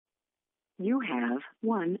You have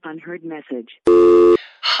one unheard message.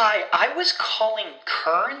 Hi, I was calling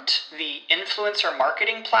Current, the influencer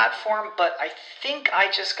marketing platform, but I think I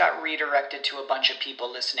just got redirected to a bunch of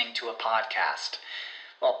people listening to a podcast.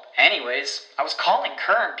 Well, anyways, I was calling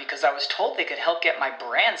Current because I was told they could help get my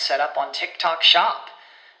brand set up on TikTok Shop,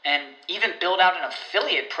 and even build out an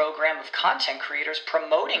affiliate program of content creators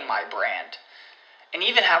promoting my brand, and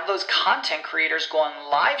even have those content creators go on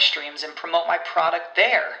live streams and promote my product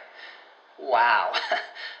there. Wow,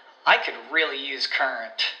 I could really use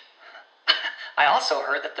Current. I also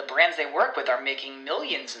heard that the brands they work with are making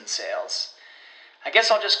millions in sales. I guess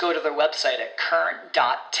I'll just go to their website at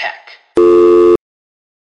current.tech.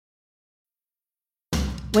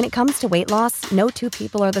 When it comes to weight loss, no two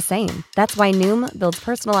people are the same. That's why Noom builds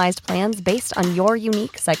personalized plans based on your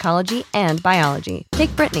unique psychology and biology.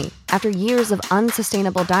 Take Brittany. After years of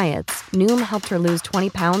unsustainable diets, Noom helped her lose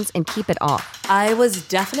 20 pounds and keep it off. I was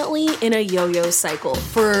definitely in a yo-yo cycle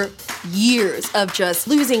for years of just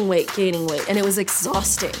losing weight, gaining weight, and it was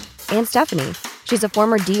exhausting. And Stephanie. She's a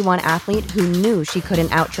former D1 athlete who knew she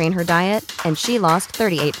couldn't outtrain her diet, and she lost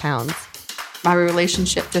 38 pounds. My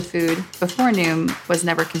relationship to food before Noom was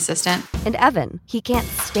never consistent. And Evan, he can't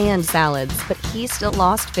stand salads, but he still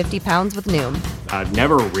lost 50 pounds with Noom. I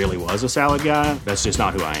never really was a salad guy. That's just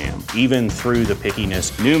not who I am. Even through the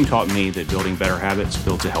pickiness, Noom taught me that building better habits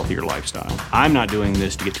builds a healthier lifestyle. I'm not doing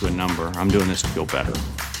this to get to a number. I'm doing this to feel better.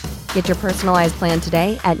 Get your personalized plan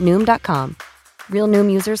today at Noom.com. Real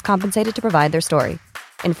Noom users compensated to provide their story.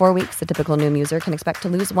 In 4 weeks, the typical Noom user can expect to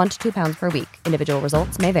lose 1 to 2 pounds per week. Individual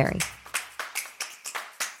results may vary.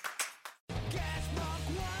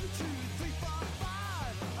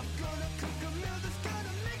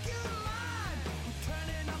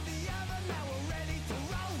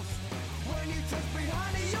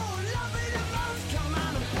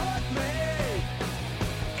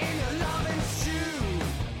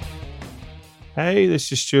 Hey, this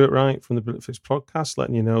is Stuart Wright from the Frightfest podcast,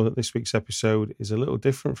 letting you know that this week's episode is a little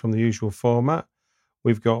different from the usual format.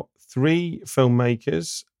 We've got 3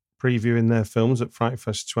 filmmakers previewing their films at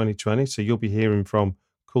Frightfest 2020, so you'll be hearing from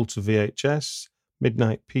Cult of VHS,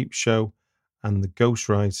 Midnight PEEPSHOW, and The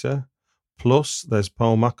Ghostwriter. Plus, there's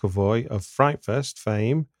Paul McEvoy of Frightfest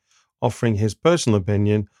fame offering his personal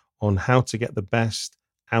opinion on how to get the best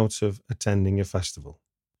out of attending a festival.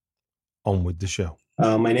 On with the show.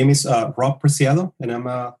 My name is Rob Preciado, and I'm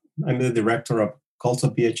the director of Cult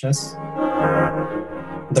of VHS.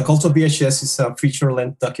 The Cult of VHS is a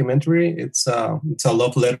feature-length documentary. It's a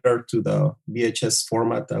love letter to the VHS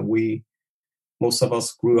format that most of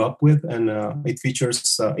us grew up with, and it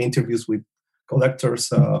features interviews with collectors,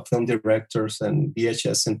 film directors, and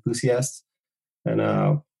VHS enthusiasts.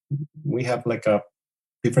 And we have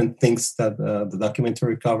different things that the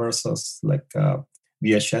documentary covers, us like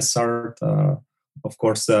VHS art. Of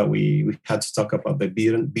course, we had to talk about the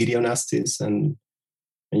video nasties, and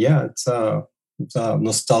yeah, it's a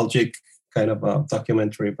nostalgic kind of a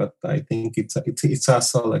documentary, but I think it's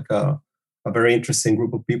also like a very interesting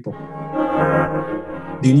group of people.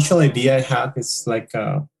 The initial idea I had is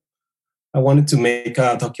I wanted to make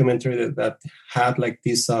a documentary that had like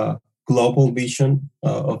this global vision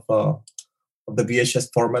of the VHS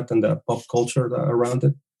format and the pop culture around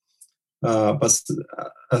it. But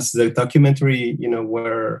as the documentary,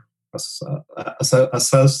 where as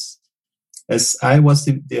I was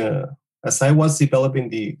developing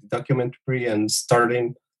the documentary and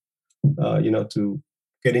starting, to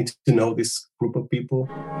getting to know this group of people.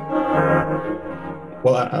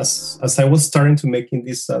 Well, as I was starting to making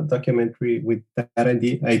this documentary with that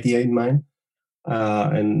idea in mind,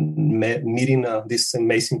 and meeting this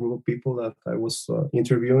amazing group of people that I was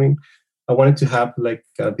interviewing, I wanted to have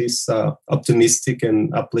this optimistic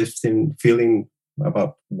and uplifting feeling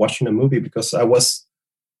about watching a movie, because I was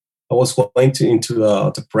going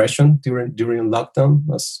into depression during lockdown,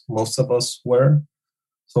 as most of us were.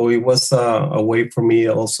 So it was a way for me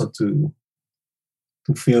also to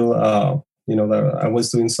feel that I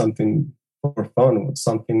was doing something for fun,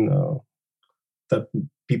 something that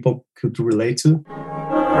people could relate to.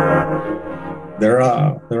 There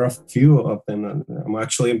are a few of them, and I'm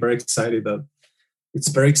actually very excited that it's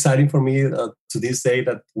very exciting for me to this day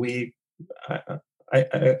that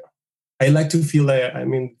I like to feel like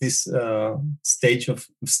I'm in this stage of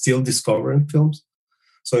still discovering films.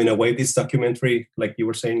 So in a way, this documentary, like you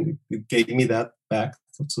were saying, it gave me that back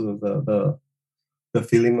to the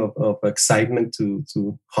feeling of excitement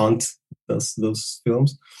to hunt those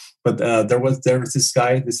films. But there was this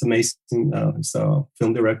guy, this amazing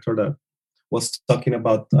film director that was talking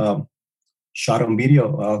about shot on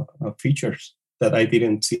video features that I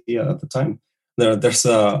didn't see at the time. There's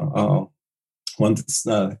a one that's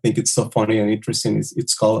I think it's so funny and interesting.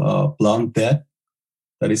 It's called Blonde Dead.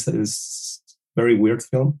 That is very weird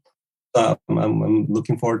film. I'm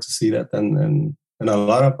looking forward to see that, and a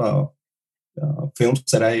lot of films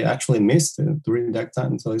that I actually missed during that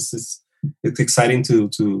time. So it's exciting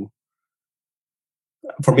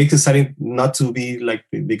for me. It's exciting not to be like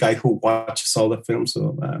the guy who watches all the films.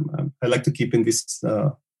 So I like to keep in this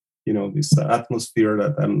this atmosphere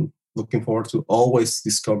that I'm looking forward to always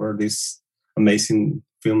discover this amazing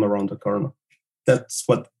film around the corner. That's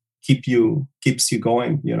what keeps you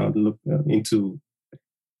going. Look into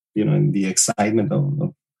in the excitement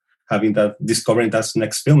of having that, discovering that's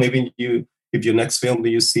next film. Maybe if your next film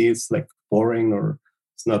you see it's like boring or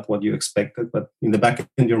it's not what you expected, but in the back of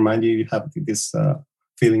your mind you have this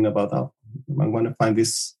feeling about, I'm going to find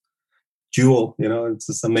this jewel. It's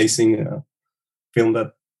this amazing film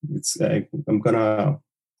that I'm going to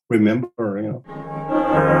remember.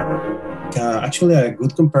 Actually, a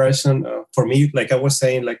good comparison for me, like I was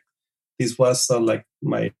saying, like this was like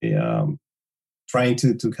my trying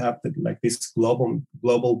to have this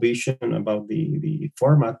global vision about the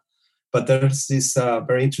format. But there's this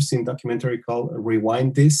very interesting documentary called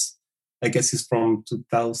Rewind This. I guess it's from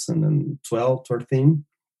 2012, 13.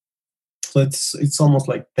 So it's almost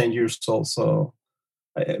like 10 years old. So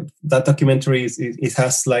that documentary it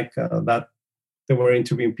has like that. They were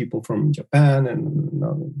interviewing people from Japan and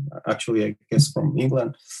actually I guess from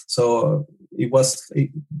England. So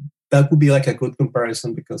that would be like a good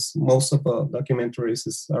comparison, because most of the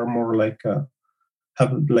documentaries are more like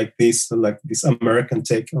have like this American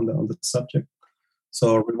take on the subject.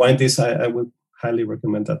 So Rewind This, I would highly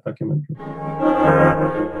recommend that documentary.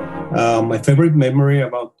 My favorite memory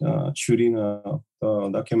about shooting a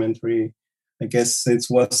documentary, I guess it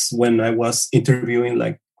was when I was interviewing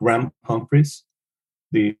like Graham Humphreys,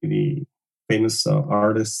 the famous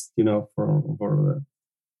artist, for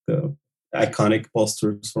the iconic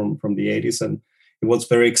posters from the 80s. And it was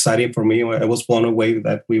very exciting for me. I was blown away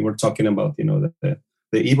that we were talking about, the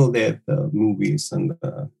Evil Dead movies. And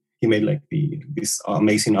he made like this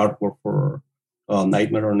amazing artwork for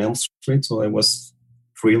Nightmare on Elm Street. So I was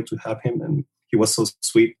thrilled to have him. And he was so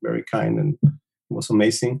sweet, very kind, and it was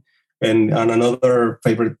amazing. And another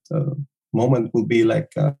favorite moment would be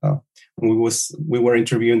like we were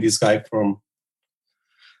interviewing this guy from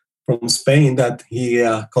Spain that he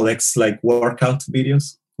collects like workout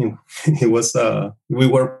videos. He was we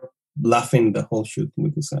were laughing the whole shoot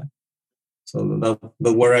with this guy. So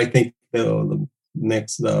that were, I think, the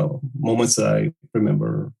next moments that I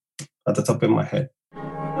remember at the top of my head.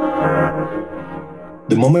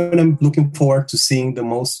 The moment I'm looking forward to seeing the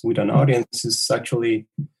most with an audience is actually,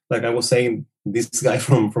 like I was saying, this guy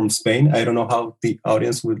from Spain. I don't know how the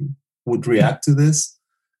audience would react to this,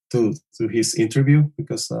 to his interview,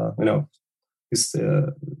 because it's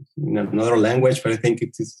in another language, but I think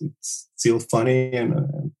it's still funny,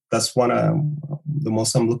 and that's one the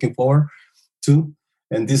most I'm looking forward to.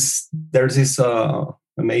 And there's this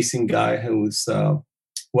amazing guy who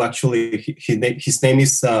actually his name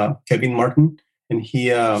is Kevin Martin, and he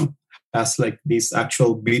has like this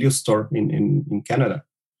actual video store in Canada.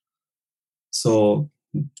 So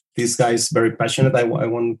this guy is very passionate. I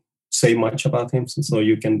won't say much about him, so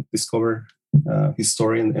you can discover his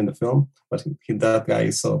story in the film. But that guy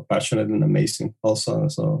is so passionate and amazing also.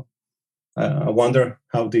 So I wonder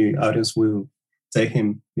how the audience will take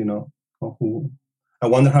him, I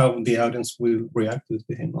wonder how the audience will react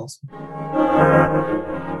to him also.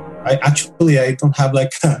 I don't have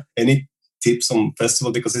like any tips on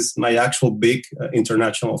festival, because it's my actual big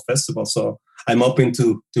international festival. So I'm open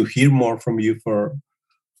to hear more from you for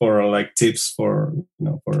like tips for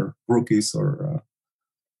rookies, or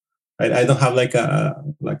I don't have like a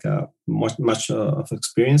much of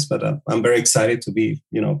experience, but I'm very excited to be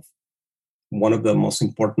one of the most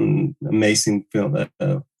important, amazing film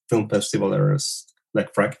festivals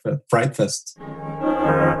like Frightfest.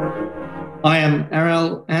 I am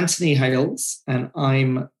Ariel Anthony Hales, and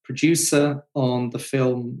I'm producer on the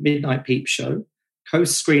film Midnight Peep Show,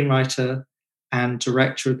 co-screenwriter and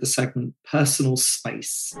director of the segment Personal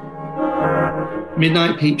Space.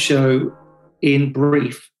 Midnight Peep Show, in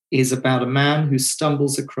brief, is about a man who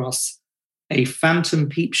stumbles across a phantom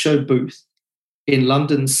peep show booth in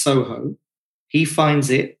London's Soho. He finds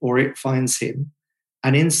it, or it finds him,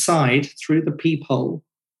 and inside, through the peephole,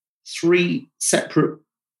 3 separate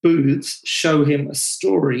booths show him a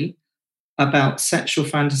story about sexual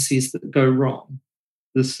fantasies that go wrong.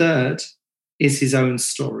 The third is his own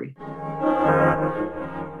story.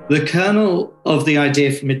 The kernel of the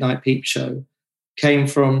idea for Midnight Peep Show came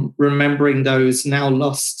from remembering those now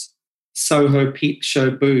lost Soho peep show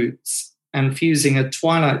booths and fusing a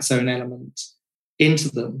Twilight Zone element into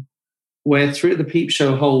them, where through the Peep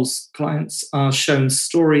Show holes, clients are shown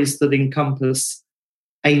stories that encompass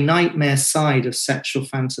a nightmare side of sexual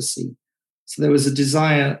fantasy. So there was a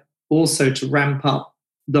desire also to ramp up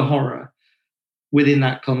the horror within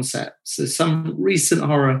that concept. So some recent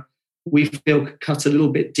horror we feel could cut a little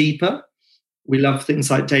bit deeper. We love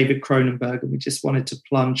things like David Cronenberg, and we just wanted to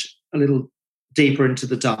plunge a little deeper into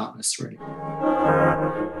the darkness, really.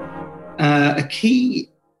 A key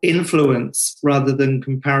influence rather than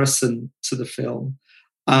comparison to the film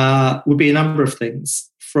would be a number of things,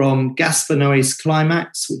 from Gaspar Noé's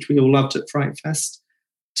Climax, which we all loved at Frightfest,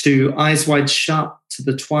 to Eyes Wide Shut, to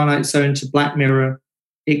The Twilight Zone, to Black Mirror,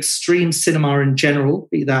 extreme cinema in general,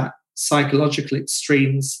 be that psychological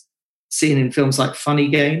extremes seen in films like Funny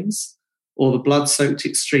Games, or the blood-soaked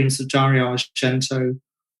extremes of Dario Argento,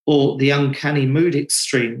 or the uncanny mood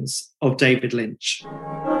extremes of David Lynch.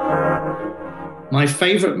 My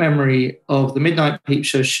favourite memory of the Midnight Peep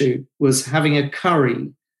Show shoot was having a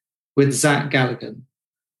curry with Zach Galligan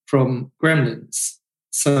from Gremlins.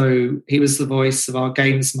 So he was the voice of our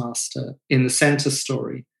games master in the Center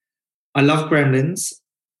story. I love Gremlins,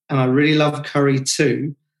 and I really love curry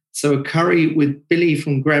too. So a curry with Billy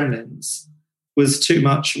from Gremlins was too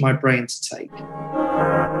much for my brain to take.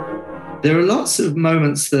 There are lots of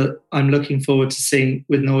moments that I'm looking forward to seeing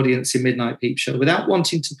with an audience in Midnight Peep Show. Without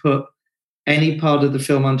wanting to put any part of the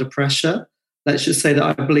film under pressure, let's just say that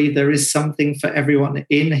I believe there is something for everyone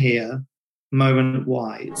in here,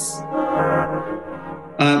 moment-wise.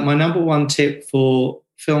 My number one tip for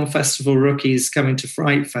film festival rookies coming to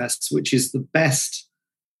Fright Fest, which is the best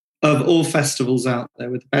of all festivals out there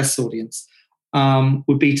with the best audience,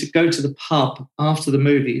 would be to go to the pub after the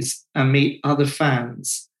movies and meet other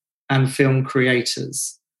fans and film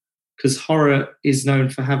creators, because horror is known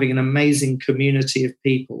for having an amazing community of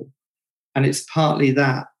people, and it's partly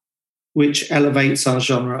that which elevates our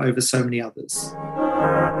genre over so many others.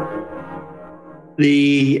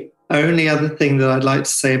 The only other thing that I'd like to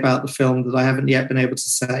say about the film that I haven't yet been able to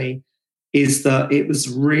say is that it was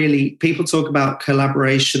really, people talk about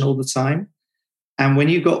collaboration all the time. And when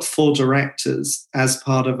you've got 4 directors as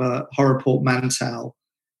part of a horror portmanteau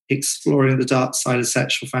exploring the dark side of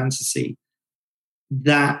sexual fantasy,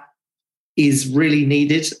 that is really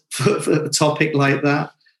needed for a topic like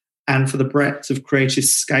that and for the breadth of creative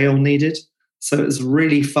scale needed. So it was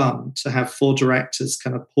really fun to have 4 directors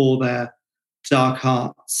kind of pour their dark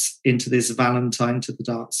hearts into this Valentine to the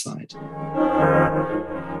dark side.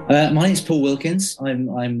 My name's Paul Wilkins.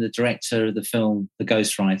 I'm the director of the film The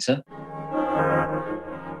Ghostwriter.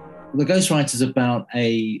 The Ghostwriter is about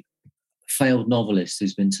a failed novelist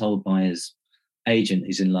who's been told by his agent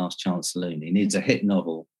he's in last chance saloon. He needs a hit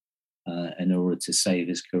novel in order to save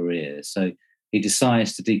his career. So he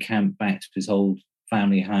decides to decamp back to his old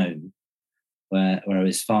family home where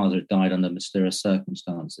his father had died under mysterious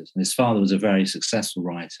circumstances. And his father was a very successful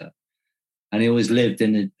writer, and he always lived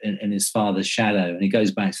in his father's shadow. And he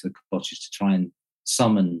goes back to the cottage to try and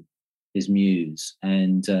summon his muse.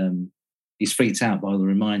 And he's freaked out by all the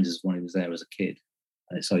reminders when he was there as a kid.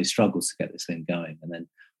 And so he struggles to get this thing going. And then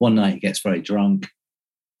one night he gets very drunk,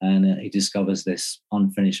 and he discovers this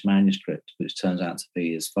unfinished manuscript, which turns out to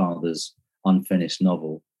be his father's unfinished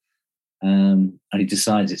novel. And he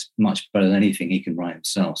decides it's much better than anything he can write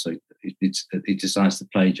himself. So he decides to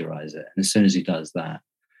plagiarize it. And as soon as he does that,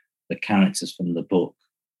 the characters from the book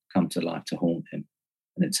come to life to haunt him.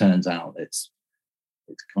 And it turns out it's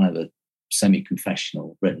kind of a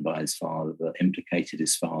semi-confessional written by his father that implicated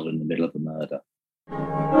his father in the middle of a murder.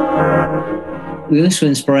 The initial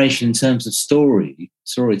inspiration in terms of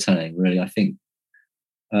storytelling, really, I think,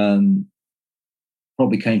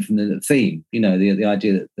 probably came from the theme, the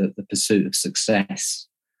idea that the pursuit of success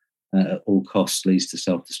at all costs leads to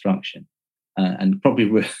self-destruction, and probably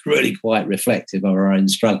really quite reflective of our own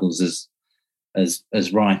struggles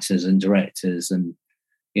as writers and directors, and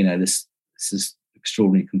this is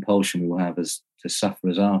extraordinary compulsion we will have to suffer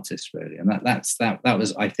as artists, really, and that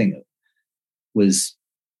was, I think, was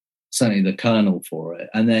certainly the kernel for it.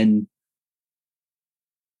 And then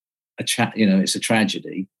it's a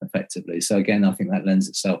tragedy, effectively. So again, I think that lends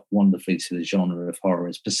itself wonderfully to the genre of horror,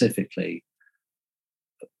 and specifically,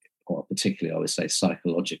 or particularly, I would say,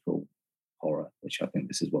 psychological horror, which I think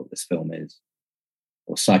this is what this film is,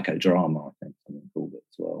 or psychodrama, I think someone called it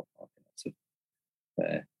as well. I think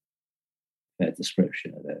that's a fair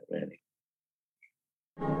description of it, really.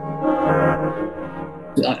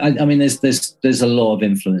 I mean, there's a lot of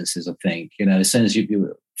influences, I think. As soon as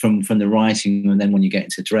you from the writing, and then when you get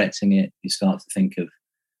into directing it, you start to think of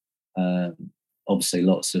obviously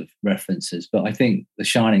lots of references, but I think The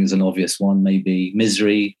Shining is an obvious one. Maybe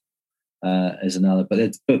Misery is another,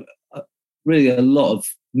 but really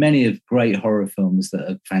many of great horror films that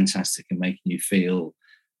are fantastic and making you feel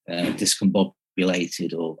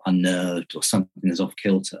discombobulated or unnerved or something is off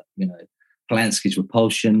kilter. You know, Polanski's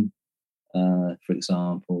Repulsion, for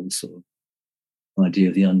example, the sort of idea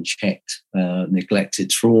of the unchecked, neglected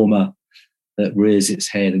trauma that rears its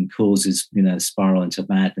head and causes, spiral into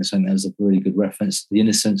madness. I think that was a really good reference. The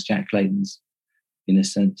Innocents, Jack Clayton's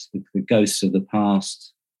Innocents, the Ghosts of the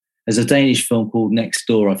Past. There's a Danish film called Next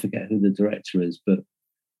Door. I forget who the director is, but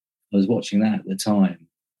I was watching that at the time.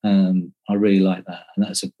 I really like that. And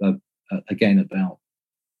that's, again, about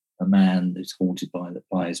a man who's haunted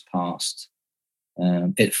by his past.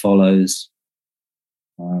 It Follows.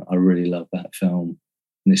 I really love that film.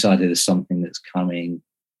 And this idea there's something that's coming.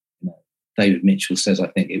 David Mitchell says, I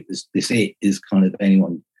think it is kind of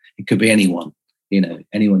anyone. It could be anyone,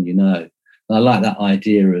 anyone you know. And I like that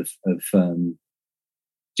idea of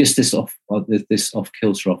just this off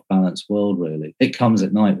kilter, off balance world. Really, It Comes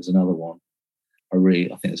at Night was another one. I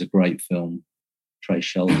think it's a great film. Trey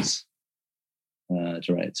Schultz,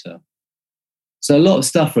 director. So a lot of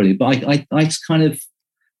stuff really, but I just kind of,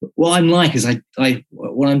 what I'm like is I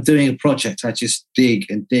when I'm doing a project, I just dig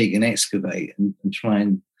and excavate and try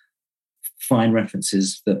and find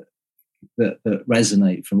references that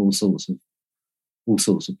resonate from all sorts of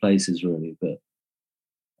places really. But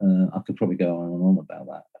I could probably go on and on about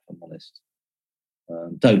that if I'm honest.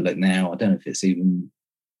 Don't Look Now. I don't know if it's even.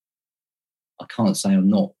 I can't say I'm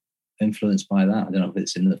not influenced by that. I don't know if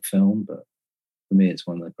it's in the film, but for me, it's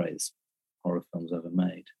one of the greatest horror films ever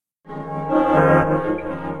made.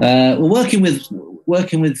 Well, working with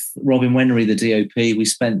Robin Wennery, the DOP, we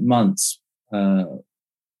spent months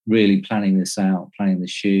really planning this out, planning the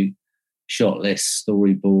shoot, shot lists,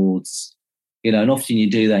 storyboards, and often you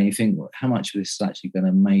do that and you think, well, how much of this is actually going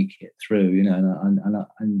to make it through,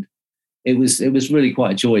 and it was really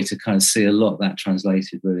quite a joy to kind of see a lot of that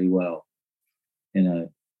translated really well, that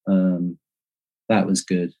was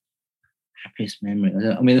good. Happiest memory.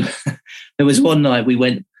 I mean, there was one night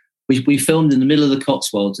we filmed in the middle of the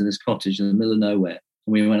Cotswolds in this cottage in the middle of nowhere,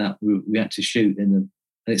 and we went out. We had to shoot and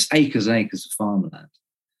it's acres and acres of farmland,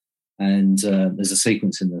 and there's a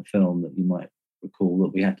sequence in the film that you might recall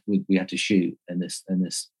that we had to shoot in this kind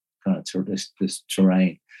of this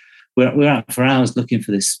terrain. We're out for hours looking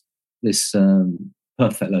for this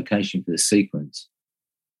perfect location for this sequence,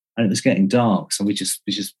 and it was getting dark, so we just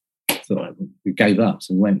thought we gave up.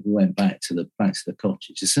 So we went back to the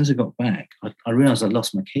cottage. As soon as I got back, I realised I'd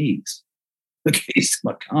lost my keys. The keys to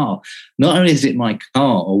my car. Not only is it my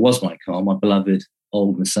car, or was my car, my beloved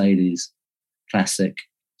old Mercedes classic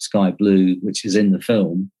sky blue, which is in the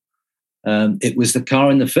film. It was the car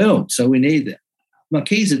in the film, so we needed it. My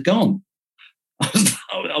keys had gone.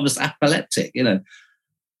 I was epileptic,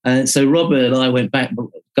 And so Robin and I went back,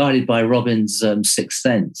 guided by Robin's sixth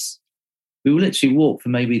sense. We literally walked for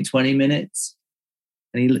maybe 20 minutes,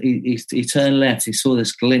 and he turned left. He saw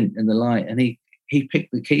this glint in the light, and he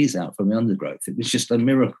picked the keys out from the undergrowth. It was just a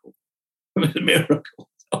miracle. It was a miracle.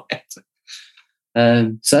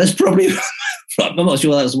 So that's probably. I'm not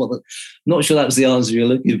sure that was the answer you're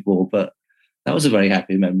looking for, but that was a very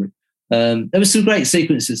happy memory. There were some great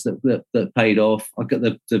sequences that paid off. I got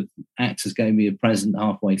the actors gave me a present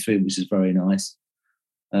halfway through, which is very nice.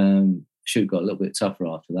 Shoot got a little bit tougher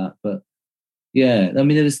after that, but yeah, I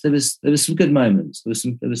mean there was some good moments. There was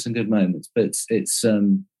some good moments, but it's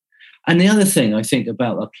and the other thing I think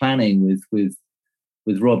about the planning with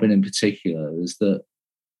Robin in particular is that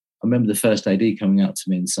I remember the first AD coming out to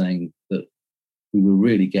me and saying that we were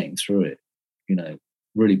really getting through it,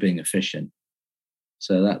 really being efficient.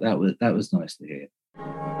 So that was nice to hear.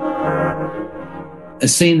 A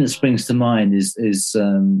scene that springs to mind is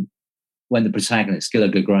when the protagonist,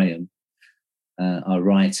 Gilligan Graham, our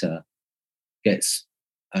writer, gets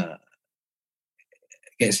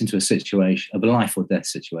into a situation of a life or death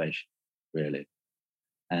situation, really,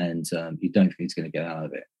 and you don't think he's going to get out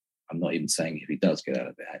of it. I'm not even saying if he does get out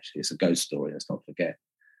of it. Actually, it's a ghost story. Let's not forget.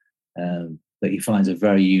 But he finds a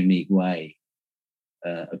very unique way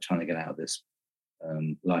of trying to get out of this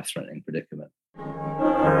life-threatening predicament.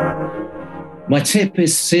 My tip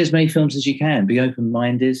is see as many films as you can. Be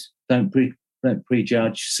open-minded. Don't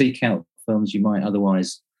prejudge. Seek out films you might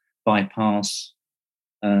otherwise bypass,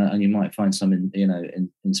 and you might find some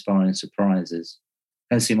inspiring surprises.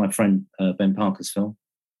 Go see my friend Ben Parker's film,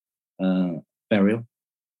 Burial.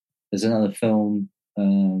 There's another film.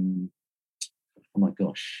 Oh my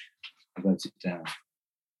gosh, I wrote it down.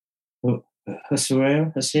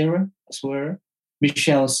 Hesera.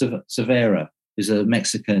 Michelle Severa who's a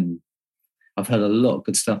Mexican. I've heard a lot of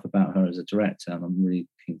good stuff about her as a director, and I'm really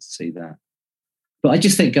keen to see that. But I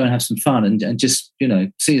just think go and have some fun and just,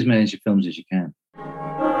 see as many of your films as you can.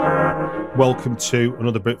 Welcome to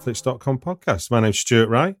another Britflix.com podcast. My name's Stuart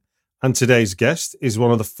Wright, and today's guest is one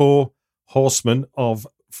of the four horsemen of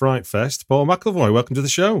Frightfest, Paul McEvoy. Welcome to the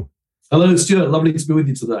show. Hello, Stuart. Lovely to be with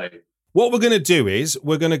you today. What we're going to do is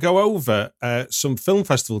we're going to go over some film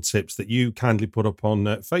festival tips that you kindly put up on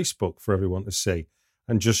Facebook for everyone to see,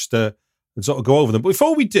 and just sort of go over them. But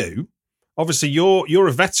before we do, obviously you're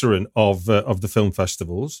a veteran of the film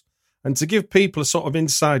festivals, and to give people a sort of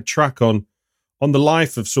inside track on the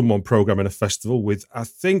life of someone programming a festival with, I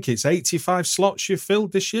think it's 85 slots you've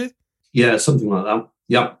filled this year. Yeah, something like that.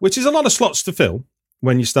 Yeah, which is a lot of slots to fill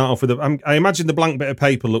when you start off with. I imagine the blank bit of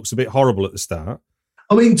paper looks a bit horrible at the start.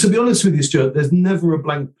 I mean, to be honest with you, Stuart, there's never a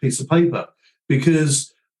blank piece of paper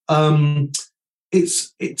because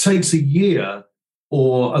it takes a year,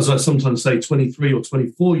 or as I sometimes say, 23 or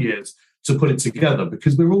 24 years to put it together,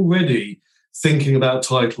 because we're already thinking about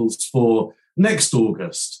titles for next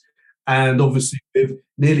August. And obviously we've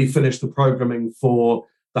nearly finished the programming for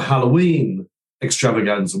the Halloween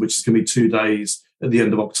extravaganza, which is going to be 2 days at the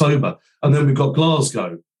end of October. And then we've got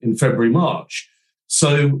Glasgow in February, March.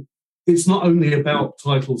 So it's not only about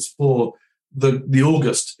titles for the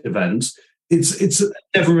August event, it's a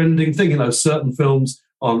never-ending thing. Certain films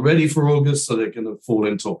aren't ready for August, so they're going to fall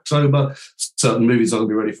into October. Certain movies aren't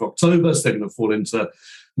going to be ready for October, so they're going to fall into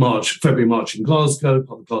February, March in Glasgow,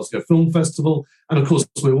 part of the Glasgow Film Festival. And of course,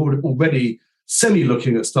 we're already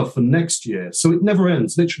semi-looking at stuff for next year. So it never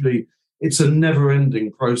ends. Literally, it's a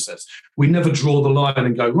never-ending process. We never draw the line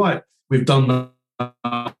and go, right, we've done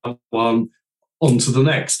that one, on to the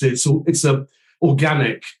next. It's a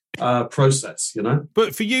organic process,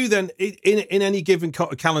 But for you then, in any given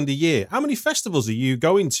calendar year, how many festivals are you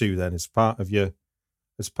going to then as part of your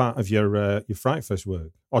Frightfest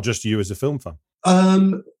work, or just you as a film fan?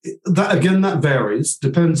 That varies.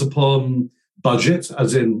 Depends upon budget,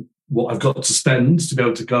 as in what I've got to spend to be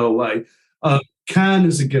able to go away. Cannes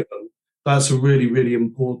is a given. That's a really, really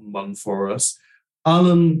important one for us.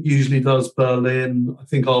 Alan usually does Berlin. I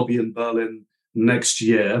think I'll be in Berlin next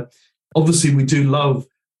year. Obviously, we do love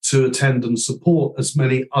to attend and support as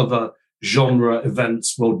many other genre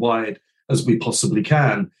events worldwide as we possibly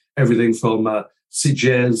can. Everything from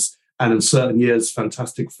Sitges, and in certain years,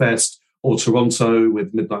 Fantastic Fest, or Toronto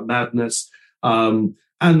with Midnight Madness. And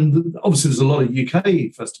obviously there's a lot of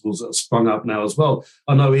UK festivals that have sprung up now as well.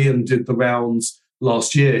 I know Ian did the rounds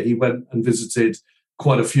last year. He went and visited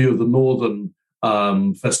quite a few of the northern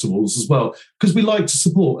festivals as well, because we like to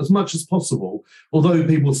support as much as possible, although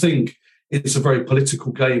people think it's a very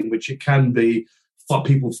political game, which it can be, for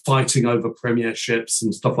people fighting over premierships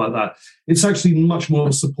and stuff like that. It's actually much more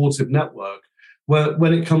a supportive network, where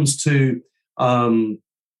when it comes to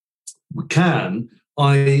Cannes,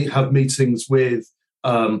 I have meetings with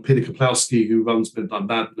Peter Kaplowski, who runs Midnight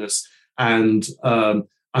Madness, and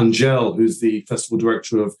Angel, who's the festival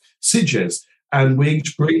director of Sitges, and we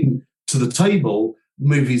each bring to the table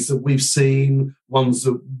movies that we've seen, ones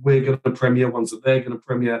that we're going to premiere, ones that they're going to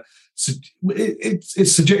premiere. So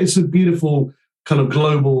it's a beautiful kind of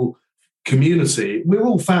global community. We're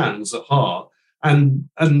all fans at heart, and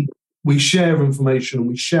we share information, and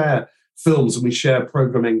we share films, and we share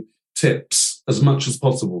programming tips as much as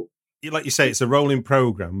possible. Like you say, it's a rolling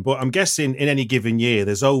program, but I'm guessing in any given year,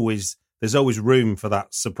 there's always room for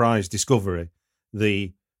that surprise discovery.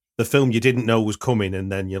 The film you didn't know was coming,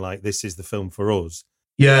 and then you're like, this is the film for us.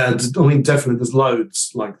 Yeah, I mean, definitely there's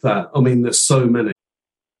loads like that. I mean, there's so many.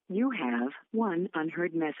 You have one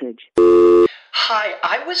unheard message. Hi,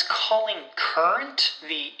 I was calling Current,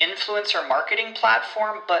 the influencer marketing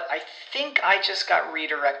platform, but I think I just got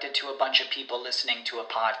redirected to a bunch of people listening to a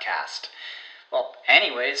podcast. Well,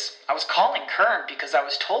 anyways, I was calling Current because I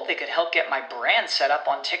was told they could help get my brand set up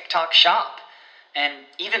on TikTok Shop, and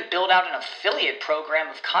even build out an affiliate program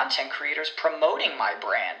of content creators promoting my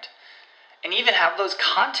brand, and even have those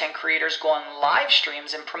content creators go on live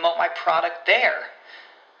streams and promote my product there.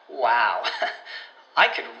 Wow, I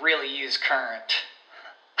could really use Current.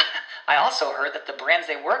 I also heard that the brands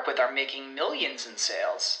they work with are making millions in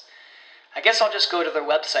sales. I guess I'll just go to their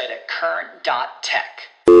website at current.tech.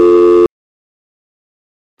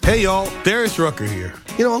 Hey y'all, Darius Rucker here.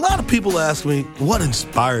 A lot of people ask me, what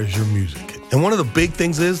inspires your music? And one of the big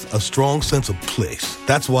things is a strong sense of place.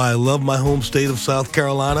 That's why I love my home state of South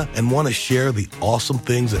Carolina and want to share the awesome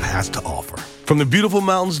things it has to offer. From the beautiful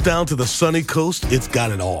mountains down to the sunny coast, it's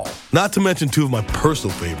got it all. Not to mention two of my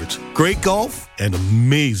personal favorites, great golf and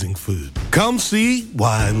amazing food. Come see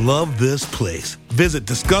why I love this place. Visit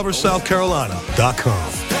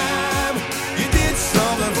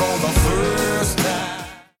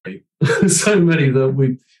discoversouthcarolina.com. So many that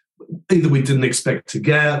we didn't expect to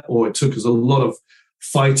get, or it took us a lot of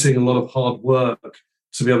fighting, a lot of hard work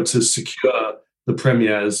to be able to secure the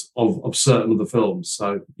premieres of certain of the films.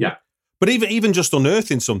 So, yeah. But even just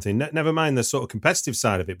unearthing something, never mind the sort of competitive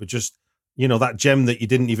side of it, but just, that gem that you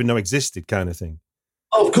didn't even know existed kind of thing.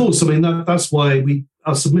 Oh, of course. I mean, that's why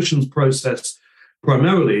our submissions process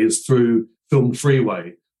primarily is through Film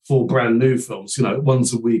Freeway for brand new films,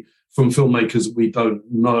 ones that from filmmakers that we don't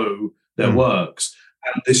know their works.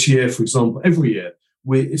 And this year, for example, every year,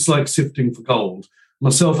 it's like sifting for gold.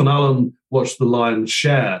 Myself and Alan watch the lion's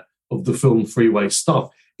share of the Film Freeway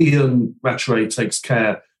stuff. Ian Rattray takes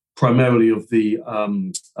care primarily of the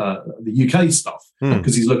UK stuff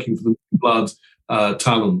because he's looking for the blood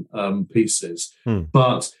talent pieces.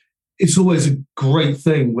 But it's always a great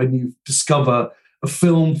thing when you discover a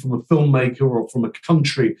film from a filmmaker or from a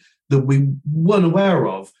country that we weren't aware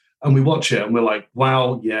of, and we watch it and we're like,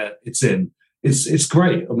 wow, yeah, it's in. It's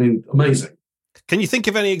great. I mean, amazing. Can you think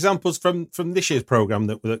of any examples from this year's programme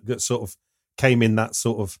that sort of came in that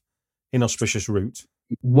sort of inauspicious route?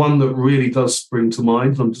 One that really does spring to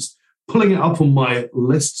mind. I'm just pulling it up on my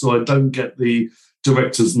list so I don't get the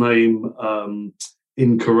director's name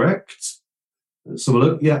incorrect. Let's have a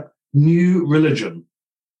look. Yeah, New Religion,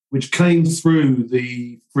 which came through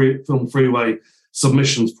the Film Freeway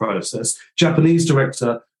submissions process. Japanese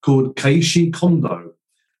director called Keiichi Kondo.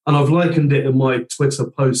 And I've likened it in my Twitter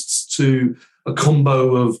posts to a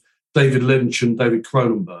combo of David Lynch and David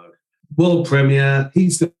Cronenberg. World premiere,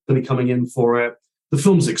 he's going to be coming in for it. The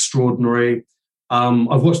film's extraordinary.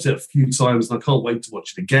 I've watched it a few times and I can't wait to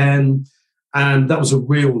watch it again. And that was a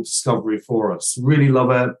real discovery for us. Really love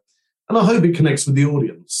it. And I hope it connects with the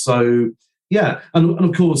audience. So, yeah. And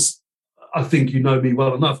of course, I think you know me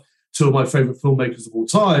well enough. Two of my favourite filmmakers of all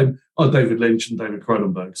time are David Lynch and David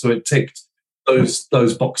Cronenberg. So it ticked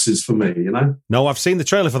those boxes for me, No, I've seen the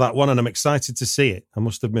trailer for that one and I'm excited to see it, I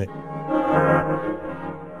must admit.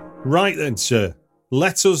 Right then, sir.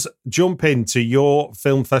 Let us jump into your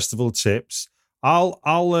film festival tips. I'll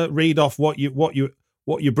read off what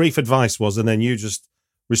your brief advice was, and then you just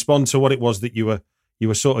respond to what it was that you were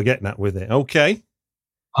sort of getting at with it. Okay?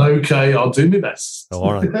 Okay, I'll do my best. Oh,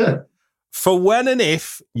 all right. For when and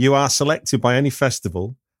if you are selected by any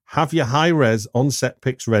festival, have your high-res on-set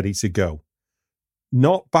pics ready to go.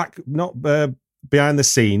 Not behind the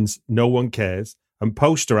scenes, no one cares. And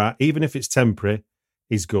poster art, even if it's temporary,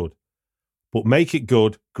 is good. But make it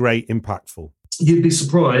good, great, impactful. You'd be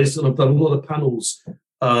surprised, and I've done a lot of panels,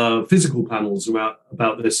 physical panels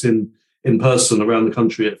about this in person around the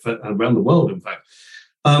country, around the world, in fact.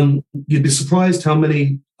 You'd be surprised how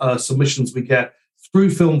many submissions we get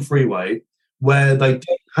through Film Freeway where they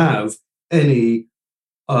don't have any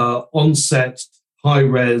on-set,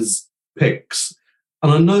 high-res pics.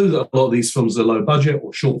 And I know that a lot of these films are low budget,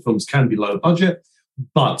 or short films can be low budget,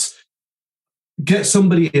 but get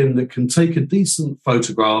somebody in that can take a decent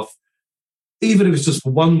photograph, even if it's just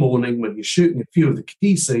for one morning when you're shooting a few of the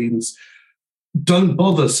key scenes. Don't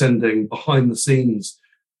bother sending behind-the-scenes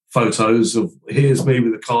photos of here's me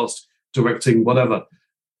with the cast directing whatever.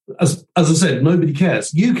 As I said, nobody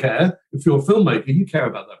cares. You care. If you're a filmmaker, you care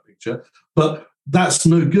about that picture, but that's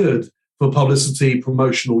no good for publicity,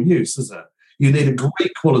 promotional use, is it? You need a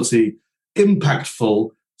great quality,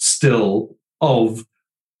 impactful still of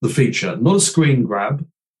the feature, not a screen grab,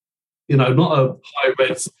 not a high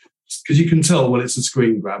res, because you can tell when it's a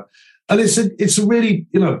screen grab. And it's a really,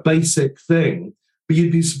 basic thing, but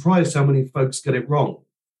you'd be surprised how many folks get it wrong,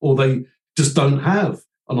 or they just don't have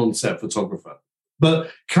an on-set photographer.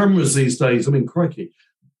 But cameras these days, crikey,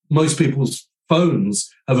 most people's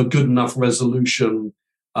phones have a good enough resolution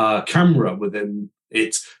camera within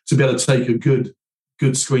it to be able to take a good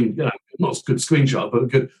screen, not a good screenshot, but a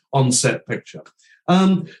good on-set picture.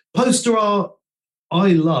 Poster art,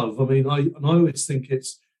 I love. I always think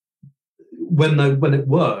it's when it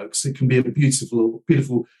works, it can be a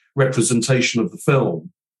beautiful representation of the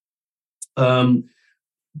film.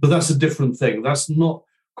 But that's a different thing. That's not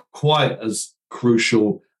quite as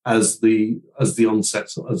crucial as the onset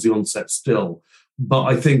still. But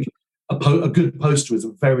I think a good poster is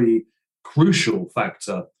a very crucial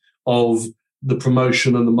factor of the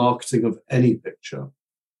promotion and the marketing of any picture.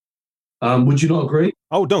 Would you not agree?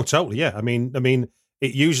 Oh no, totally. Yeah, I mean,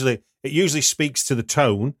 it usually speaks to the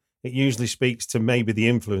tone. It usually speaks to maybe the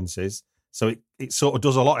influences. So it sort of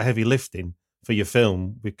does a lot of heavy lifting for your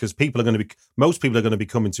film, because most people are going to be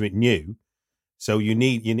coming to it new. So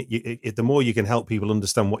the more you can help people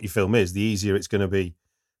understand what your film is, the easier it's going to be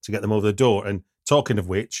to get them over the door. And talking of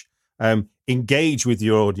which, engage with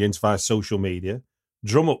your audience via social media,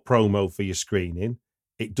 drum up promo for your screening.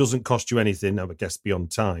 It doesn't cost you anything, I guess,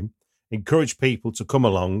 beyond time. Encourage people to come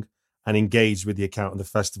along and engage with the account of the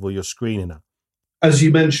festival you're screening at. As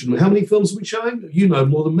you mentioned, how many films are we showing? You know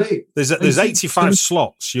more than me. There's 85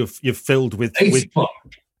 slots you've filled with. 85.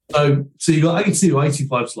 So you've got 80 or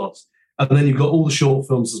 85 slots. And then you've got all the short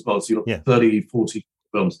films as well. So you've got 30, 40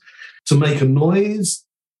 films. To make a noise,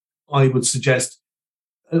 I would suggest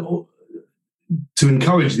to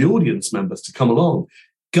encourage the audience members to come along,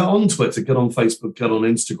 get on Twitter, get on Facebook, get on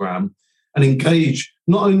Instagram, and engage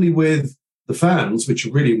not only with the fans, which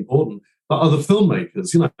are really important, but other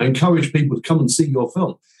filmmakers. Encourage people to come and see your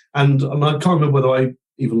film. And I can't remember whether I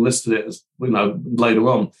even listed it as later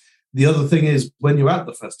on. The other thing is, when you're at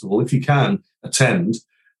the festival, if you can, attend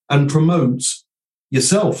and promote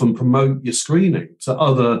yourself and promote your screening to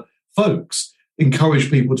other folks. Encourage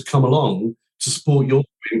people to come along to support your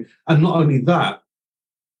screening. And not only that,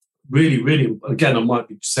 really, really, again, I might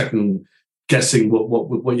be second guessing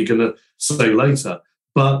what you're going to say later,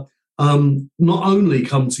 but not only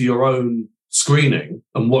come to your own screening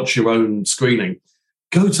and watch your own screening,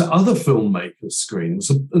 go to other filmmakers' screenings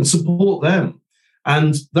and support them.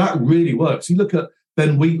 And that really works. You look at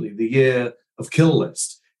Ben Wheatley, the year of Kill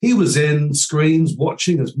List. He was in screens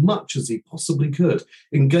watching as much as he possibly could,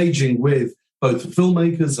 engaging with both the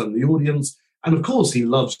filmmakers and the audience. And of course, he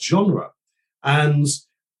loves genre. And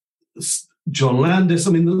John Landis,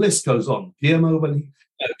 the list goes on. Guillermo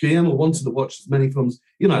wanted to watch as many films.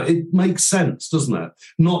 It makes sense, doesn't it?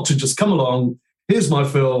 Not to just come along, here's my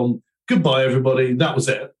film, goodbye, everybody, that was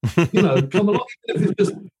it. Come along,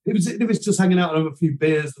 if it's just hanging out over a few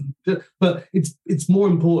beers. But it's more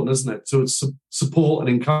important, isn't it, to support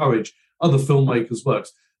and encourage other filmmakers'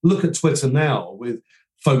 works. Look at Twitter now with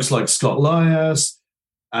folks like Scott Lias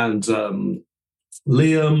and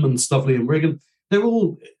Liam and stuff, Liam Regan. They're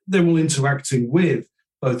all interacting with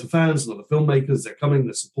both the fans and other filmmakers. They're coming,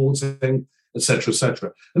 they're supporting, etc.,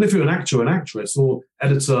 etc. And if you're an actor, an actress, or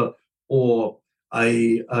editor, or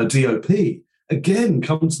a DOP, again,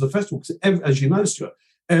 come to the festival, because as you know, Stuart,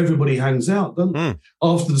 everybody hangs out, don't they?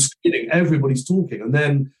 After the screening, everybody's talking, and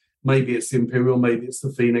then maybe it's the Imperial, maybe it's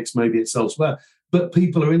the Phoenix, maybe it's elsewhere, but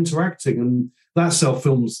people are interacting, and that's how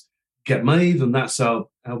films get made, and that's how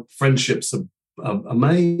friendships are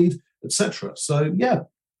made, etc. So, yeah.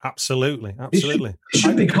 Absolutely. It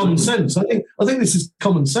should be common sense. I think this is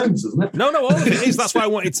common sense, isn't it? No, all of it is. That's why I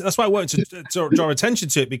wanted to draw attention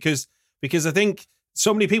to it, because I think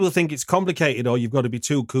so many people think it's complicated, or you've got to be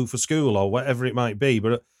too cool for school, or whatever it might be,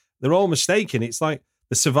 but they're all mistaken. It's like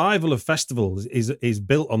the survival of festivals is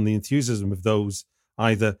built on the enthusiasm of those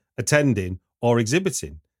either attending or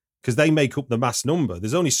exhibiting, because they make up the mass number.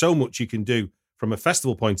 There's only so much you can do from a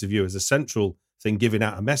festival point of view as a central thing, giving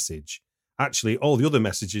out a message. Actually, all the other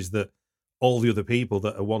messages that all the other people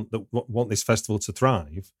that want this festival to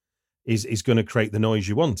thrive is going to create the noise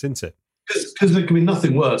you want, isn't it? Because there can be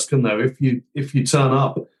nothing worse, can there? If you turn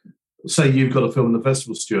up, say you've got a film in the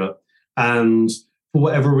festival, Stuart, and for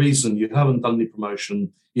whatever reason you haven't done any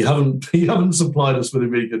promotion, you haven't supplied us with a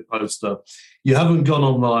really good poster, you haven't gone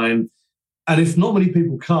online, and if not many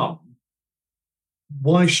people come,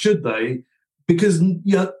 why should they? Because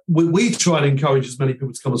we try and encourage as many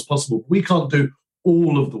people to come as possible. We can't do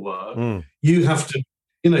all of the work. You have to,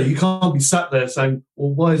 you can't be sat there saying,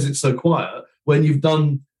 well, why is it so quiet, when you've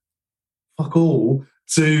done fuck all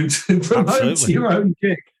to promote Absolutely. your own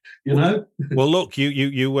gig, Well, look,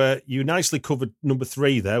 you nicely covered number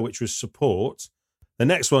 3 there, which was support. The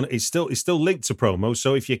next one is still linked to promo.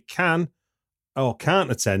 So if you can or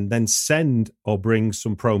can't attend, then send or bring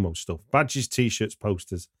some promo stuff. Badges, T-shirts,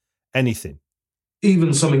 posters, anything.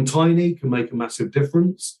 Even something tiny can make a massive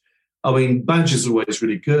difference. Badges are always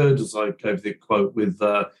really good, as I gave the quote with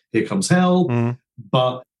Here Comes Hell.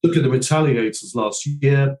 But look at the Retaliators last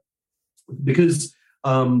year, because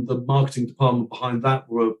the marketing department behind that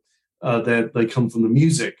were they come from the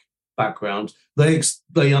music background. They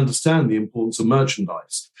understand the importance of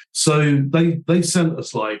merchandise. So they sent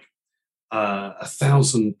us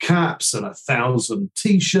 1,000 caps and 1,000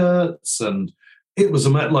 T-shirts, and it was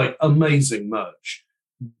amazing merch.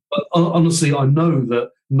 But honestly, I know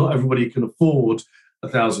that not everybody can afford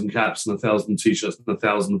 1,000 caps and 1,000 T-shirts and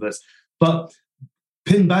 1,000 of this. But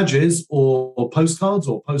pin badges or postcards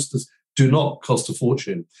or posters do not cost a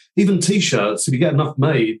fortune. Even T-shirts, if you get enough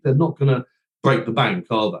made, they're not going to break the bank,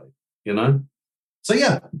 are they? You know? So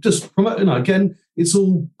yeah, just promote, again, it's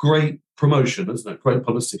all great promotion, isn't it? Great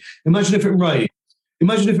publicity. Imagine if it rained.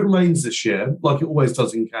 Imagine if it rains this year, like it always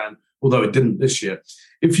does in Cannes, although it didn't this year.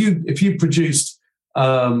 If you produced,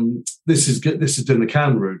 this is doing the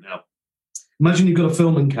Cannes route now. Imagine you've got a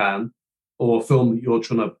film in Cannes, or a film that you're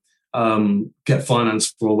trying to get finance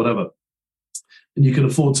for or whatever, and you can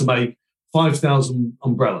afford to make 5,000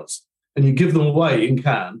 umbrellas, and you give them away in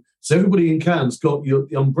Cannes. So everybody in Cannes's got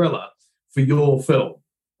the umbrella for your film,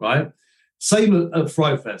 right? Same at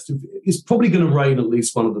Frightfest. It's probably going to rain at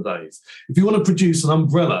least one of the days. If you want to produce an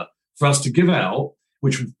umbrella for us to give out,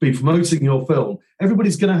 which would be promoting your film,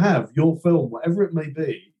 everybody's going to have your film, whatever it may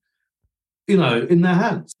be, in their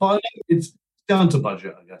hands. But it's down to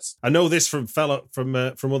budget, I guess. I know this from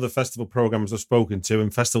other festival programs I've spoken to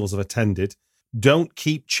and festivals I've attended. Don't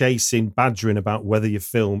keep badgering about whether your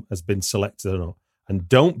film has been selected or not. And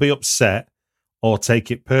don't be upset or take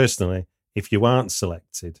it personally if you aren't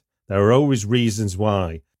selected. There are always reasons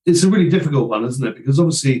why. It's a really difficult one, isn't it? Because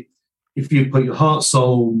obviously, if you put your heart,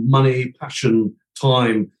 soul, money, passion,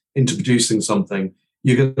 time into producing something,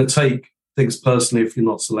 you're going to take things personally if you're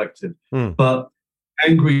not selected. But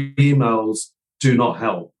angry emails do not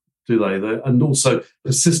help, do they? And also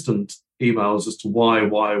persistent emails as to why,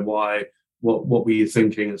 what were you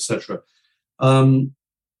thinking, etc.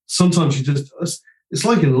 Sometimes it's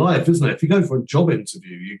like in life, isn't it? If you go for a job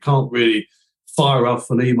interview, you can't really fire off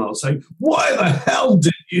an email saying, why the hell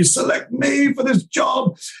did you select me for this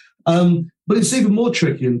job? But it's even more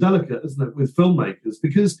tricky and delicate, isn't it, with filmmakers?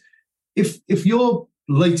 Because if your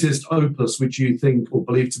latest opus, which you think or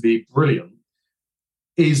believe to be brilliant,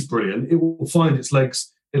 is brilliant, it will find its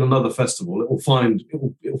legs in another festival. It will find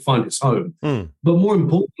its home. But more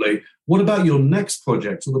importantly, what about your next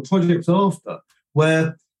project or the project after,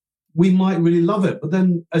 where we might really love it, but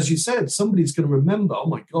then, as you said, somebody's going to remember, oh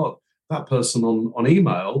my God, that person on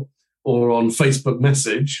email or on Facebook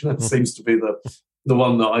message, that seems to be the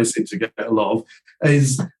one that I seem to get a lot of,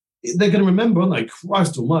 is they're going to remember, aren't they?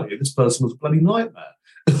 Christ almighty, this person was a bloody nightmare.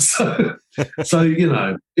 so it's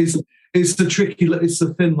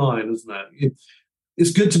the thin line, isn't it?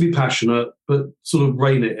 It's good to be passionate, but sort of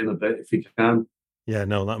rein it in a bit if you can. Yeah,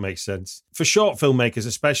 no, that makes sense. For short filmmakers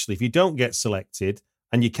especially, if you don't get selected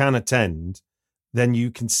and you can attend, then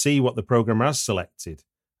you can see what the programme has selected,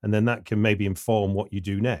 and then that can maybe inform what you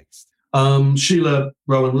do next. Sheila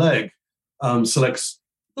Rowan-Legg selects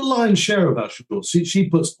the lion's share of our shorts. She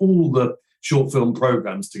puts all the short film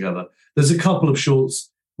programmes together. There's a couple of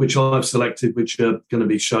shorts which I've selected, which are going to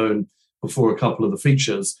be shown before a couple of the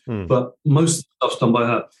features, but most of the stuff's done by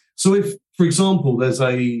her. So if, for example, there's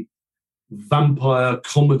a vampire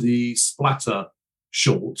comedy splatter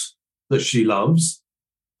short that she loves,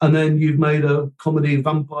 and then you've made a comedy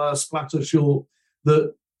vampire splatter short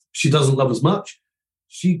that she doesn't love as much,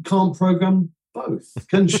 she can't program both,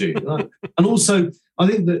 can she? And also, I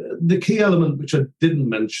think that the key element, which I didn't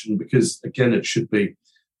mention, because again, it should be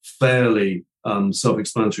fairly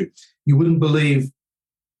self-explanatory, you wouldn't believe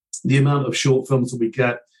the amount of short films that we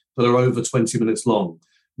get that are over 20 minutes long,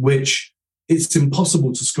 which it's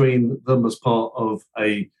impossible to screen them as part of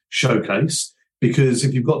a showcase, because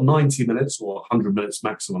if you've got 90 minutes or 100 minutes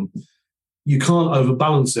maximum, you can't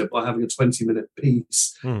overbalance it by having a 20-minute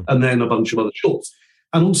piece and then a bunch of other shorts.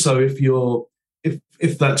 And also, if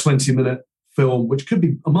that 20-minute film, which could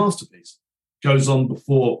be a masterpiece, goes on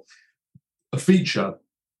before a feature,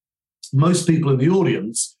 most people in the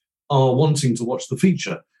audience are wanting to watch the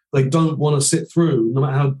feature. They don't want to sit through, no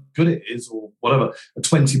matter how good it is or whatever, a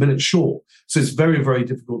 20-minute short. So it's very, very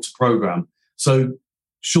difficult to program. So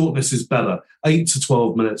shortness is better. 8 to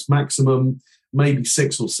 12 minutes maximum, maybe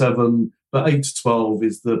 6 or 7, but 8 to 12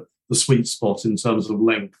 is the sweet spot in terms of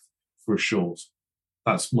length for a short.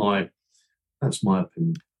 That's my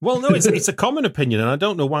opinion. Well, no, it's a common opinion, and I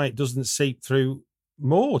don't know why it doesn't seep through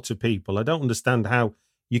more to people. I don't understand how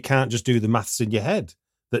you can't just do the maths in your head,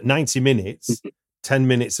 that 90 minutes, 10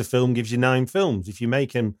 minutes a film gives you 9 films. If you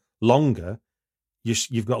make them longer,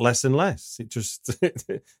 you've got less and less. It just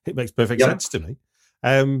it makes perfect sense to me.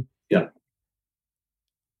 Yeah.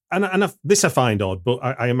 And this I find odd, but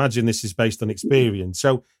I imagine this is based on experience.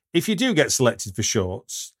 So if you do get selected for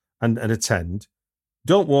shorts and attend,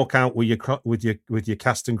 don't walk out with your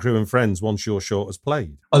cast and crew and friends once your short has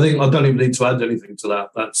played. I think I don't even need to add anything to that.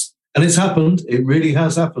 And it's happened. It really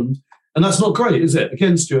has happened. And that's not great, is it?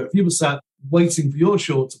 Again, Stuart, if you were sat waiting for your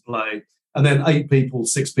short to play and then 8 people,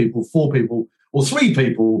 6 people, 4 people, or 3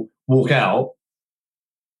 people walk out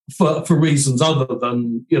for reasons other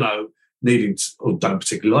than, needing to, or don't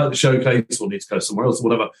particularly like the showcase or need to go somewhere else or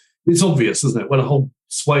whatever. It's obvious, isn't it? When a whole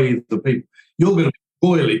swathe of people, you're going to be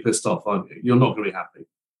royally pissed off, aren't you? You're not going to be happy.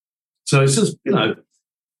 So it's just,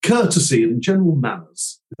 courtesy and general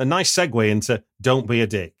manners. A nice segue into don't be a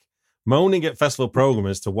dick. Moaning at festival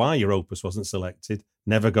programmers to why your opus wasn't selected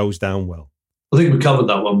never goes down well. I think we covered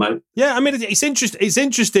that one, mate. Yeah, I mean, it's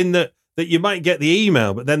interesting that you might get the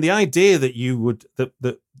email, but then the idea that you would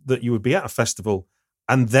that you would be at a festival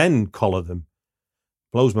and then collar them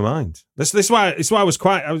blows my mind. This is why I was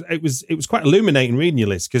quite. It was quite illuminating reading your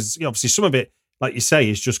list, because obviously some of it, like you say,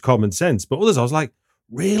 is just common sense, but others I was like,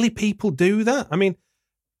 really, people do that? I mean,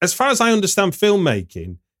 as far as I understand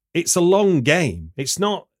filmmaking, it's a long game. It's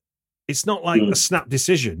not like a snap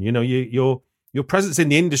decision. Your presence in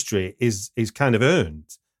the industry is kind of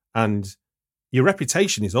earned, and your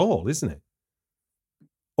reputation is all, isn't it?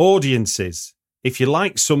 Audiences, if you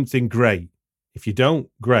like something, great. If you don't,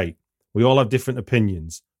 great. We all have different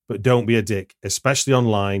opinions, but don't be a dick, especially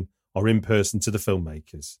online or in person to the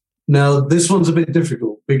filmmakers. Now, this one's a bit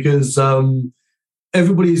difficult because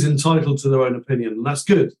everybody's entitled to their own opinion, and that's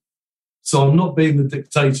good. So I'm not being the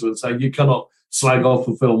dictator and saying you cannot slag off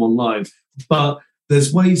a film online, but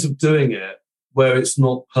there's ways of doing it where it's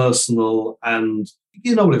not personal, and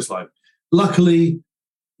you know what it's like. Luckily,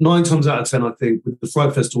 9 times out of 10, I think, with the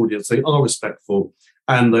Frightfest audience, they are respectful,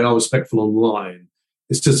 and they are respectful online.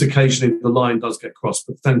 It's just occasionally the line does get crossed,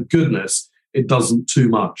 but thank goodness it doesn't too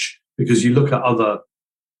much, because you look at other,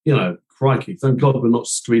 crikey, thank God we're not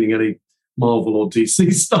screening any Marvel or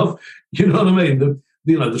DC stuff. You know what I mean?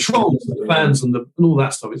 The trolls, the fans, and all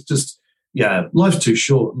that stuff. It's just, life's too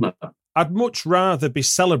short. No. I'd much rather be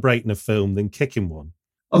celebrating a film than kicking one.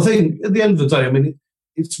 I think at the end of the day, I mean,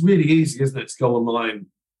 it's really easy, isn't it, to go online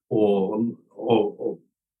or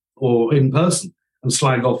in person and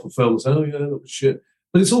slag off a film and say, oh, yeah, that was shit.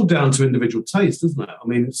 But it's all down to individual taste, isn't it? I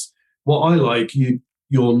mean, it's what I like, you're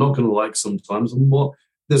not going to like sometimes, and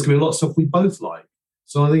there's going to be a lot of stuff we both like.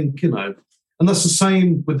 So I think, and that's the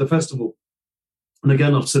same with the festival. And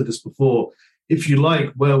again, I've said this before, if you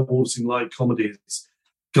like werewolves and like comedies,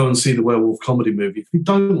 go and see the werewolf comedy movie. If you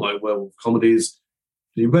don't like werewolf comedies,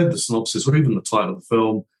 you read the synopsis or even the title of the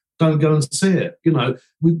film, don't go and see it.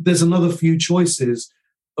 There's another few choices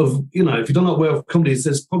of, if you don't like werewolf comedies,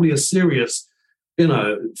 there's probably a serious,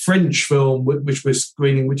 French film which we're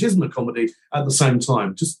screening, which isn't a comedy at the same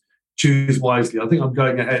time. Just choose wisely. I think I'm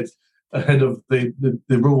going ahead of the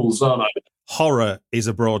rules, aren't I? Horror is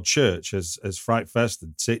a broad church, as Frightfest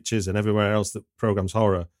and Sitges and everywhere else that programs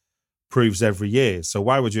horror proves every year. So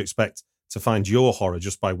why would you expect to find your horror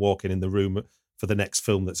just by walking in the room for the next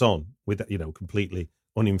film that's on with, completely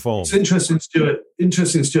uninformed? It's interesting,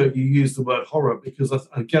 Stuart, you use the word horror, because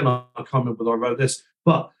I can't remember whether I wrote this,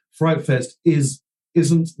 but Frightfest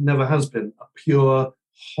never has been a pure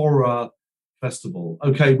horror festival.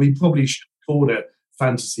 Okay, we probably should have called it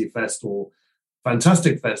Fantasy Fest or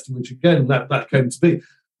Fantastic Fest, which again, that came to be.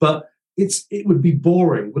 But it would be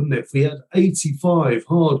boring, wouldn't it, if we had 85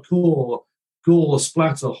 hardcore gore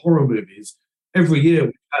splatter horror movies every year.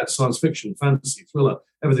 We've had science fiction, fantasy, thriller,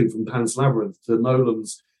 everything from Pan's Labyrinth to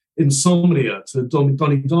Nolan's Insomnia to Donnie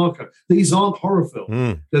Darko. These aren't horror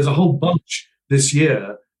films. There's a whole bunch this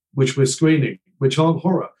year which we're screening which aren't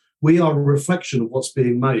horror. We are a reflection of what's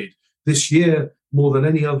being made this year more than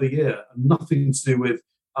any other year, and nothing to do with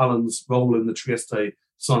Alan's role in the Trieste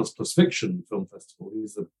Science Plus Fiction Film Festival.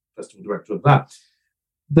 He's the festival director of that.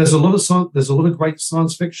 There's a lot of great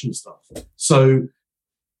science fiction stuff. So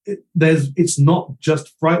it's not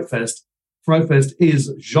just Frightfest. Frightfest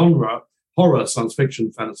is genre, horror, science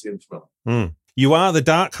fiction, fantasy, and thriller. You are the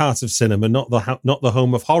dark heart of cinema, not the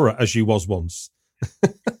home of horror, as you was once.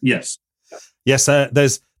 Yes. Yes.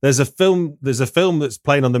 There's a film that's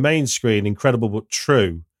playing on the main screen, Incredible But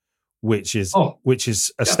True, which is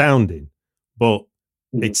astounding, but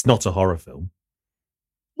it's not a horror film.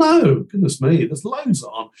 No, goodness me, there's loads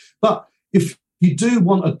on. But if you do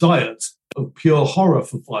want a diet of pure horror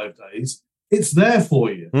for 5 days, it's there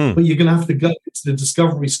for you. But you're going to have to go to the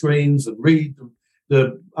Discovery screens and read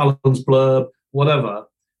the Alan's blurb, whatever.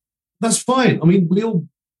 That's fine. I mean,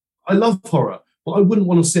 I love horror, but I wouldn't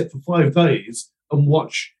want to sit for 5 days and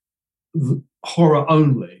watch the horror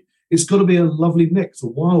only. It's got to be a lovely mix, a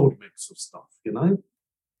wild mix of stuff,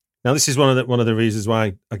 Now, this is one of the reasons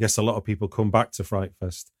why I guess a lot of people come back to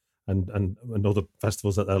Frightfest and other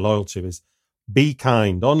festivals that they're loyal to is be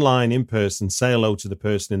kind, online, in person, say hello to the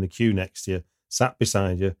person in the queue next to you, sat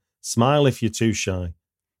beside you, smile if you're too shy.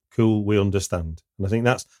 Cool, we understand. And I think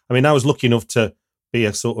I was lucky enough to be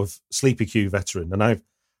a sort of sleepy queue veteran, and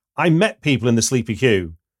I met people in the sleepy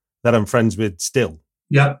queue that I'm friends with still.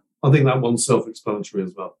 Yeah. I think that one's self-explanatory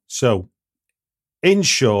as well. So, in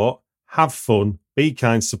short, have fun, be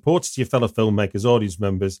kind, support to your fellow filmmakers, audience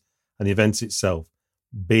members, and the event itself.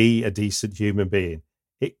 Be a decent human being.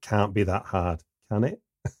 It can't be that hard, can it?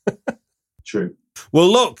 True. Well,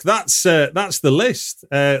 look, that's the list.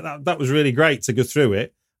 That was really great to go through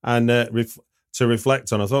it and to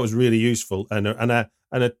reflect on. I thought it was really useful and a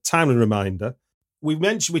timely reminder. We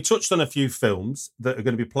touched on a few films that are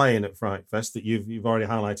going to be playing at Frightfest that you've already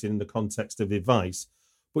highlighted in the context of the advice.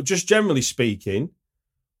 But just generally speaking,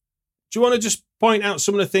 do you want to just point out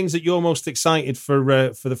some of the things that you're most excited for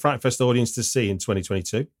the Frightfest audience to see in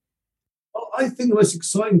 2022? Well, I think the most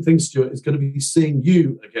exciting thing, Stuart, is going to be seeing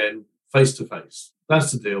you again face to face.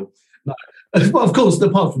 That's the deal. No. Well, of course,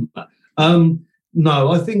 apart from that.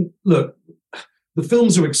 No, I think, look, the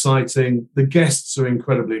films are exciting. The guests are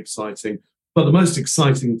incredibly exciting. But the most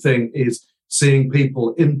exciting thing is seeing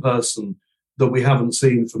people in person that we haven't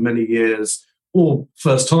seen for many years, or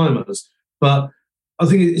first-timers. But I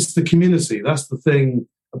think it's the community. That's the thing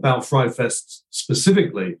about Frightfest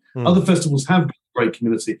specifically. Other festivals have got a great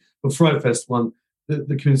community, but Frightfest one,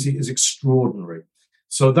 the community is extraordinary.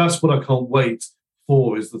 So that's what I can't wait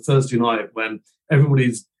for, is the Thursday night when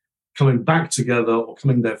everybody's coming back together or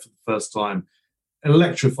coming there for the first time.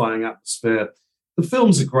 Electrifying atmosphere. The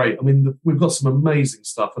films are great. I mean, we've got some amazing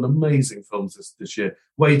stuff and amazing films this year.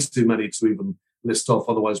 Way too many to even list off.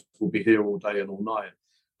 Otherwise, we'll be here all day and all night.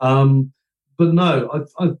 But no,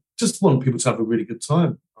 I just want people to have a really good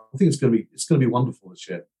time. I think it's going to be wonderful this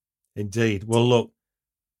year. Indeed. Well, look,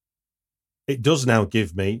 it does now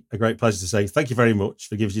give me a great pleasure to say thank you very much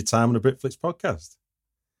for giving us your time on the Britflix podcast.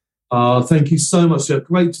 Thank you so much, Stuart.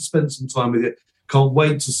 Great to spend some time with you. Can't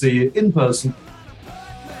wait to see you in person.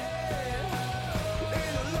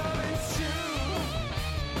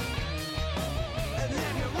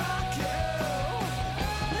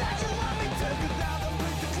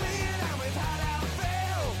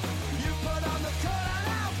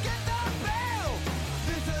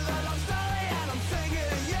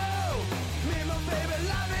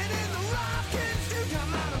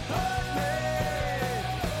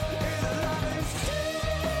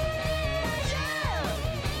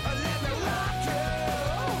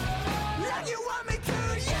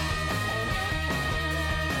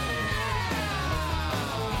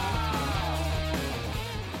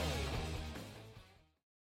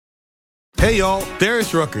 Hey y'all,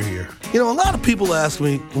 Darius Rucker here. You know, a lot of people ask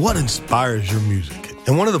me, what inspires your music?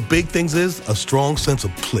 And one of the big things is a strong sense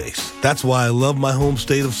of place. That's why I love my home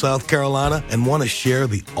state of South Carolina and want to share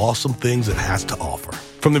the awesome things it has to offer.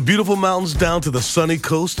 From the beautiful mountains down to the sunny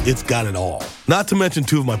coast, it's got it all. Not to mention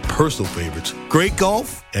two of my personal favorites, great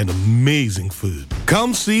golf and amazing food.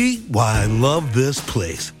 Come see why I love this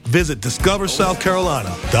place. Visit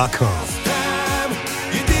discoversouthcarolina.com.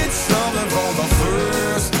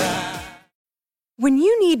 When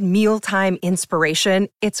you need mealtime inspiration,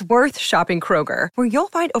 it's worth shopping Kroger, where you'll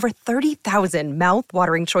find over 30,000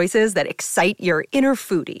 mouth-watering choices that excite your inner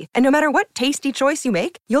foodie. And no matter what tasty choice you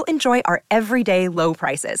make, you'll enjoy our everyday low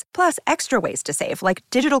prices, plus extra ways to save, like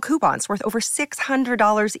digital coupons worth over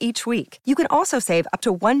 $600 each week. You can also save up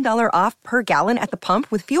to $1 off per gallon at the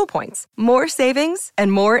pump with fuel points. More savings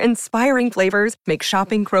and more inspiring flavors make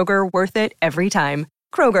shopping Kroger worth it every time.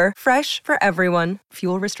 Kroger, fresh for everyone.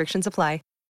 Fuel restrictions apply.